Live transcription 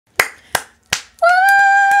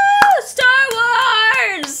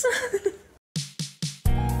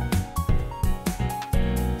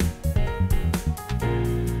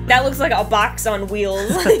that looks like a box on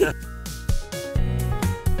wheels.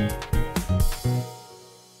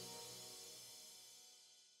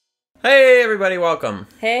 Hey everybody, welcome.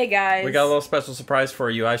 Hey guys. We got a little special surprise for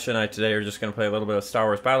you. Aisha and I today are just going to play a little bit of Star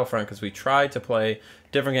Wars Battlefront because we tried to play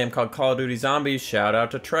a different game called Call of Duty Zombies. Shout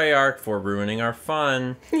out to Treyarch for ruining our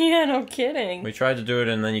fun. Yeah, no kidding. We tried to do it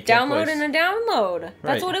and then you can't download and a download.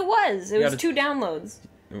 That's what it was. It was 2 downloads.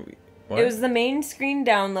 What? It was the main screen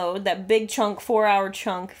download, that big chunk, 4-hour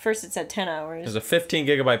chunk. First it said 10 hours. There's a 15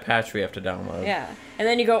 gigabyte patch we have to download. Yeah. And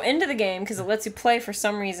then you go into the game because it lets you play for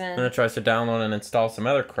some reason. And it tries to download and install some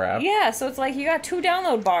other crap. Yeah, so it's like you got 2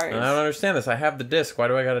 download bars. And I don't understand this. I have the disc. Why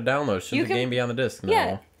do I got to download? Shouldn't the game be on the disc? No.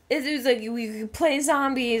 Yeah. It was like you could play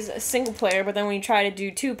zombies single player, but then when you try to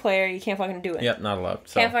do 2 player, you can't fucking do it. Yep, not allowed.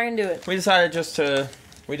 So can't fucking do it. We decided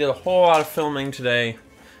we did a whole lot of filming today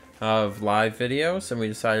of live videos, and we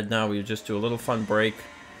decided now we would just do a little fun break,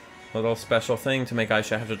 a little special thing to make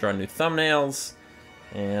Aisha have to draw new thumbnails,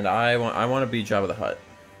 and I want to be Jabba the Hutt.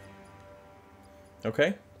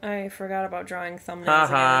 Okay? I forgot about drawing thumbnails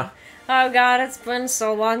again. Oh god, it's been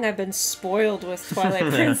so long. I've been spoiled with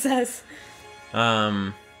Twilight Princess.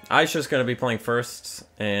 Aisha's going to be playing first,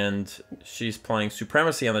 and she's playing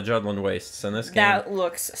Supremacy on the Judland Wastes, and this game... That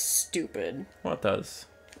looks stupid. What does?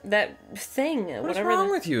 That thing. What's wrong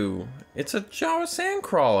with you? It's a Jawa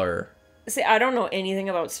sandcrawler. See, I don't know anything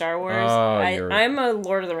about Star Wars. Oh, I'm a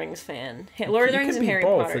Lord of the Rings fan. Lord of the Rings and Harry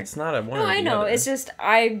Potter. It's not a one No, or the I know. other. It's just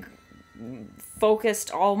I focused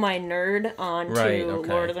all my nerd onto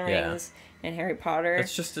Lord of the Rings and Harry Potter.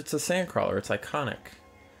 It's a sandcrawler. It's iconic.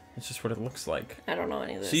 It's just what it looks like. I don't know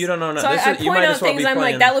any of this. So you don't know. So I point out things. I'm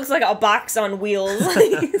like, that looks like a box on wheels.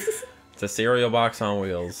 It's a cereal box on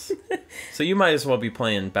wheels. So you might as well be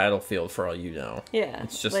playing Battlefield for all you know. Yeah.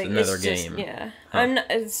 It's just another game. Yeah.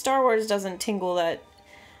 Huh. Star Wars doesn't tingle that.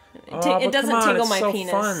 It doesn't tingle my so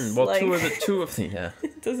penis. Fun. Well, like, two of them, yeah.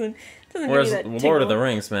 It doesn't Whereas give me that Lord of the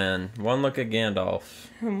Rings, man, one look at Gandalf.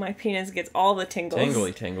 My penis gets all the tingles.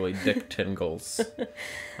 Tingly, Dick Tingles.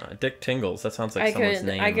 Dick Tingles, that sounds like someone's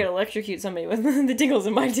name. I could electrocute somebody with the tingles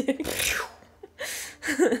in my dick.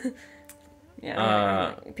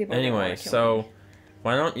 Yeah. Anyway, so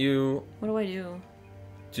why don't you... What do I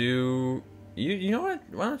do? You know what?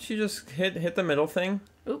 Why don't you just hit the middle thing?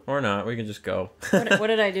 Oop. Or not, we can just go. What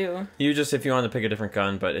did I do? If you want to pick a different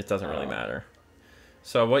gun, but it doesn't really matter.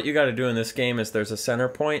 So what you got to do in this game is there's a center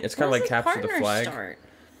point. It's kind of like capture the flag. Start?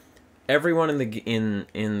 Everyone in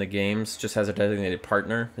the games just has a designated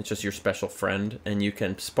partner. It's just your special friend, and you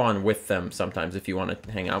can spawn with them sometimes if you want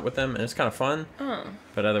to hang out with them, and it's kind of fun. Oh.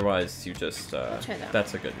 But otherwise, you just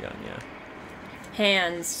that's a good gun, yeah.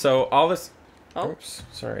 Hands. So all this. Oh. Oops,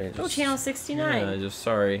 sorry. Channel 69. Yeah,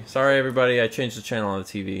 sorry everybody. I changed the channel on the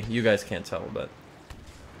TV. You guys can't tell, but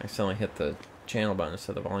I accidentally hit the channel button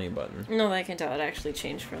instead of the volume button. No, I can tell. It actually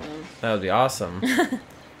changed for them. That would be awesome.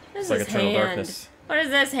 It's like Eternal Darkness. What is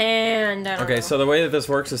this hand? I don't know. So the way that this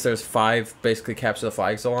works is there's 5 basically capture the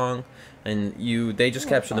flags along, and they just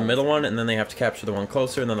capture the middle one, and then they have to capture the one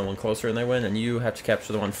closer, and then the one closer, and they win, and you have to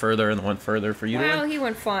capture the one further and the one further for you to win. Wow, he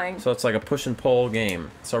went flying. So it's like a push and pull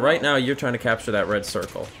game. So right now you're trying to capture that red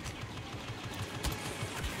circle.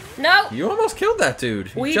 No! You almost killed that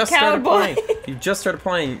dude. Weed cowboy. You just started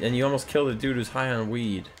playing, and you almost killed a dude who's high on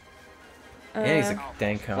weed. And he's a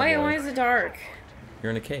dang cowboy. Why is it dark?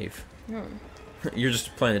 You're in a cave. Hmm. You're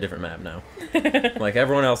just playing a different map now. Like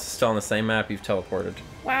everyone else is still on the same map. You've teleported.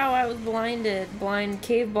 Wow, I was blinded.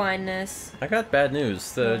 Cave blindness. I got bad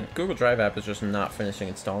news. The Google Drive app is just not finishing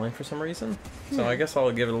installing for some reason. So I guess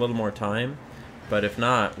I'll give it a little more time. But if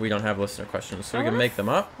not, we don't have listener questions, so we can make them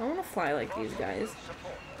up. I want to fly like these guys.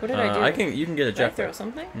 What did I do? You can get a jetpack. Did I throw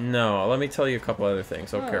something? No, let me tell you a couple other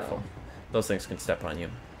things. Oh, careful. Those things can step on you.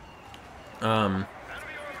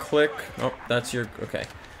 Click. Oh, that's your... Okay.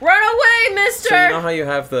 Run away, mister! So you know how you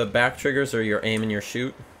have the back triggers or your aim and your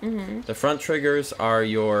shoot? Mm-hmm. The front triggers are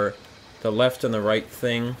the left and the right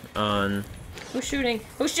thing on... Who's shooting?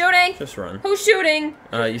 Who's shooting? Just run. Who's shooting?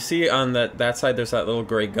 You see on that side there's that little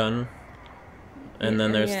gray gun. And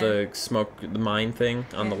then there's the mine thing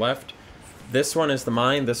on the left. This one is the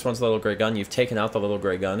mine, this one's the little gray gun. You've taken out the little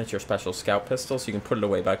gray gun. It's your special scout pistol, so you can put it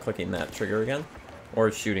away by clicking that trigger again.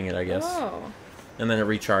 Or shooting it, I guess. Oh. And then it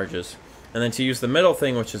recharges. And then to use the middle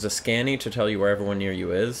thing, which is a scanny to tell you where everyone near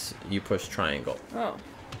you is, you push triangle. Oh.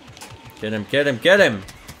 Get him, get him, get him!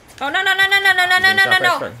 Oh, no.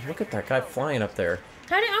 Look at that guy flying up there.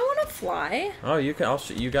 I want to fly. Oh, you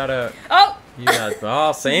gotta... Oh! You got...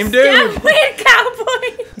 Oh, same dude! Wait,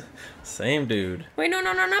 cowboy! Same dude. Wait, no,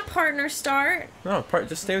 not partner, Star. No,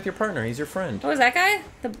 just stay with your partner. He's your friend. Oh, is that guy?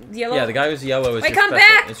 The yellow? Yeah, the guy who's yellow is Wait, come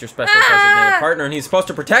back! Is your special designated partner, and he's supposed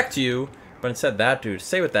to protect you. But instead, that dude,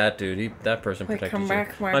 stay with that dude. That person protected you.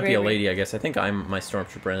 Back, Might be a lady, I guess. I think my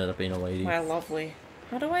stormtrooper ended up being a lady. Why, lovely.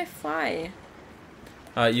 How do I fly?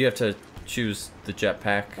 You have to choose the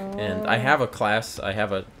jetpack, and I have a class. I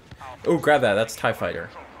have a. Oh, grab that. That's TIE Fighter.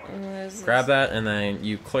 Grab that, and then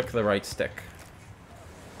you click the right stick.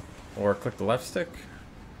 Or click the left stick.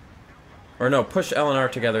 Or no, push L and R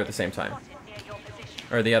together at the same time.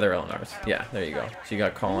 Or the other L and Rs. Yeah, there you go. So you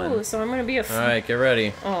got call in. Ooh, so I'm gonna be a. Alright, get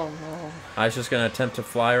ready. Oh no. I was just gonna attempt to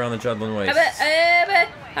fly around the Judlin Waste.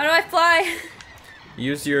 How do I fly?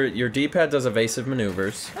 Use your D-pad does evasive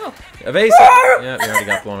maneuvers. Oh. Evasive! Yeah, you already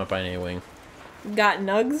got blown up by an A-wing. Got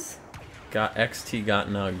nugs? Got XT, got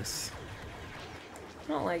nugs. I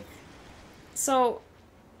don't like... So...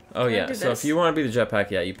 Oh yeah, so if you want to be the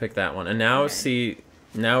jetpack, yeah, you pick that one. And now see,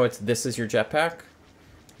 now this is your jetpack.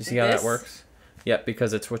 You see how that works? Yep,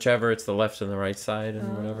 because it's whichever, it's the left and the right side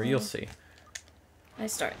and whatever, you'll see. I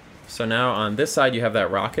start. So now on this side you have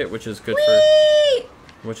that rocket, which is good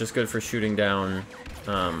for shooting down.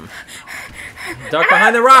 Duck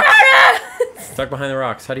behind the rocks. Duck behind the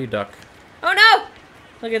rocks. How do you duck? Oh no!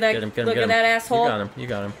 Look at that. Get him, look at that asshole. You got him. You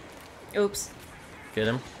got him. Oops. Get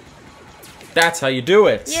him. That's how you do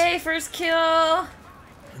it. Yay! First kill.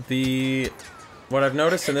 What I've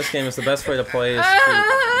noticed in this game is the best way to play is to...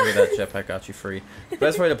 Look at that jetpack got you free. The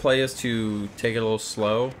best way to play is to take it a little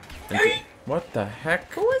slow. And what the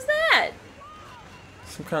heck? Who was that?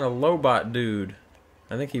 Some kind of Lobot dude.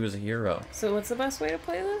 I think he was a hero. So what's the best way to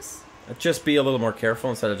play this? Just be a little more careful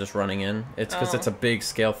instead of just running in. It's because it's a big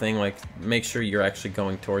scale thing. Like, make sure you're actually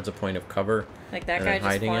going towards a point of cover. Like that guy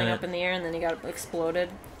just flying up in the air and then he got exploded?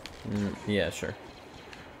 Yeah, sure.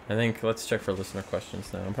 I think, let's check for listener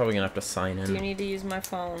questions now. I'm probably going to have to sign in. Do you need to use my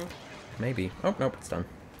phone? Maybe. Oh, nope, it's done.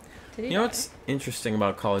 You know what's interesting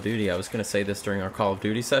about Call of Duty? I was going to say this during our Call of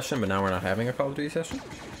Duty session, but now we're not having a Call of Duty session.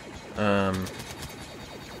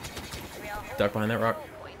 Duck behind that rock.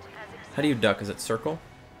 How do you duck? Is it circle?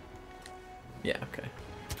 Yeah, okay.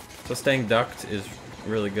 So staying ducked is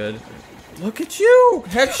really good. Look at you!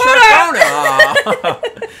 Headshot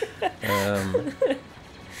down!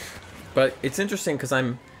 But it's interesting because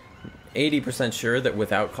I'm 80% sure that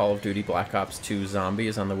without Call of Duty Black Ops 2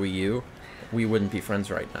 Zombies on the Wii U, we wouldn't be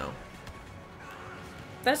friends right now.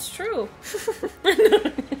 That's true.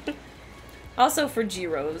 Also for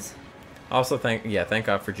G-Rose. Also thank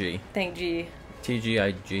God for G. Thank G.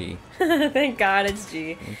 TGIG. Thank God it's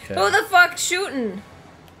G. Okay. Who the fuck shooting?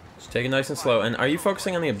 Just take it nice and slow. And are you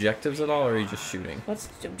focusing on the objectives at all, or are you just shooting? What's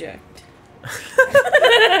the object?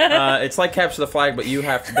 It's like capture the flag, but you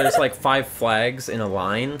have to, there's like 5 flags in a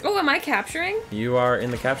line. Oh, am I capturing? You are in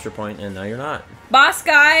the capture point, and now you're not. Boss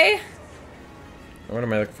guy. What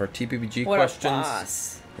am I looking for? TPBG what questions a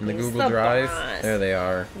boss. in the Google Drive. Boss. There they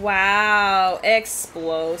are. Wow,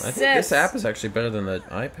 explosive. I think this app is actually better than the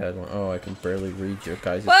iPad one. Oh, I can barely read your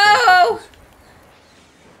guys'. Whoa!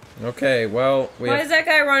 Okay, well, why is that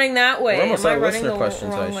guy running that way? We're almost out of running listener the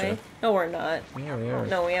questions, wrong Aisha. way? No, we're not. Yeah, we are.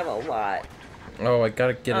 No, we have a lot. Oh, I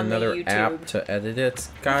gotta get another app to edit it.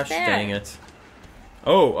 Gosh dang it.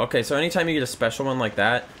 Oh, okay, so anytime you get a special one like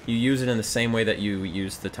that, you use it in the same way that you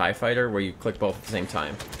use the TIE Fighter, where you click both at the same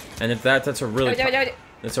time. And if that's a really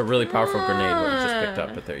powerful grenade what you just picked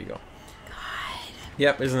up, but there you go. God.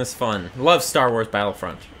 Yep, isn't this fun? Love Star Wars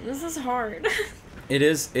Battlefront. This is hard. It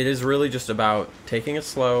is really just about taking it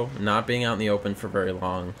slow, not being out in the open for very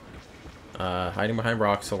long, hiding behind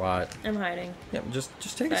rocks a lot. I'm hiding. Yep,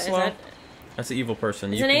 just take it slow. That's the evil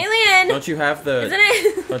person. It's an alien! Don't you have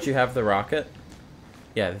the don't you have the rocket?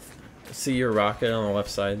 Yeah, see your rocket on the left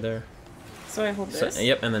side there? So I hold this?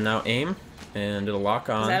 Yep, and then now aim, and it'll lock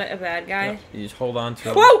on. Is that a bad guy? Yep, you just hold on to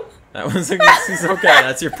him. Whoa! That one's he's okay,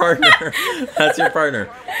 that's your partner. That's your partner.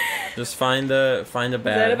 Just find a bad... Is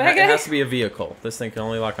that a bad guy? It has to be a vehicle. This thing can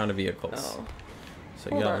only lock onto vehicles. Oh. So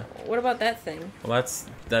Hold on. What about that thing? Well,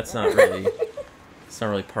 that's not really... It's not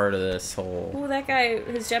really part of this whole... Oh, that guy,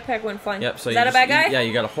 his jetpack went flying. Yep, so is that a bad guy? Yeah,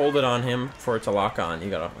 you gotta hold it on him for it to lock on. You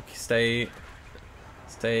gotta stay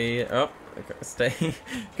up. Stay.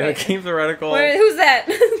 Gotta keep the reticle. Wait, who's that?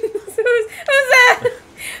 who's that?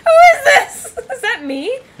 Who is this? Is that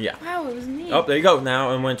me? Yeah. Wow, it was me. Oh, there you go.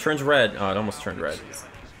 Now, and when it turns red... Oh, it almost turned red.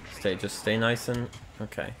 Just stay nice and...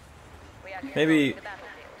 Okay. Maybe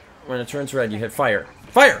when it turns red, you hit fire.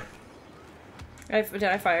 Fire! Did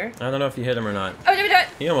I fire? I don't know if you hit him or not. Oh, did we do it?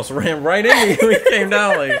 He almost ran right into you. He came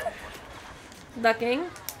down like... Ducking.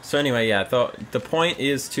 So anyway, yeah, the point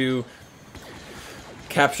is to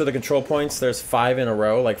capture the control points. There's 5 in a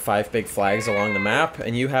row, like 5 big flags along the map,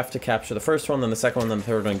 and you have to capture the first one, then the second one, then the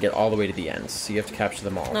third one, and get all the way to the end. So you have to capture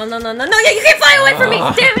them all. No, you can't fly away from me!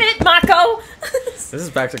 Damn it, Mako! This is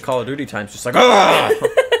back to Call of Duty times, just like, ah!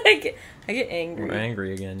 I get angry. We're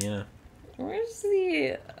angry again, yeah. Where's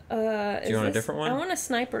the, do you want a different one? I want a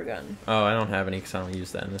sniper gun. Oh, I don't have any because I don't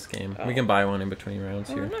use that in this game. We can buy one in between rounds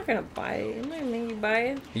here. I'm not gonna buy it. I'm not gonna make you buy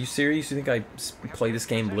it. Are you serious? You think I play this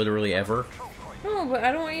game literally ever? No, but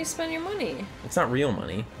I don't want you to spend your money. It's not real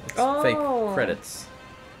money. It's fake credits.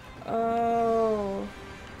 Oh.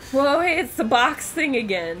 Whoa, hey, it's the box thing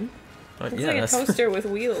again. It's like a toaster with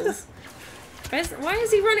wheels. Why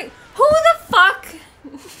is he running? Who the fuck?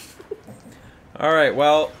 Alright,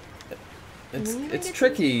 well, it's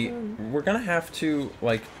tricky. We're gonna have to,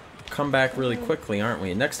 like, come back really quickly, aren't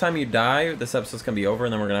we? Next time you die, this episode's gonna be over,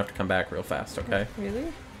 and then we're gonna have to come back real fast, okay?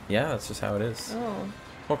 Really? Yeah, that's just how it is. Oh.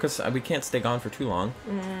 Well, because we can't stay gone for too long.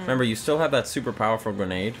 Remember, you still have that super powerful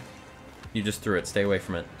grenade. You just threw it. Stay away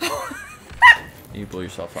from it. You blew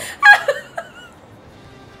yourself up.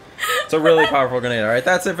 It's a really powerful grenade. Alright,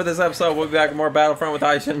 that's it for this episode. We'll be back with more Battlefront with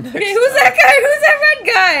HEYYYY next time. Okay, who's that guy? Who's that red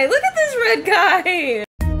guy? Look at this red guy!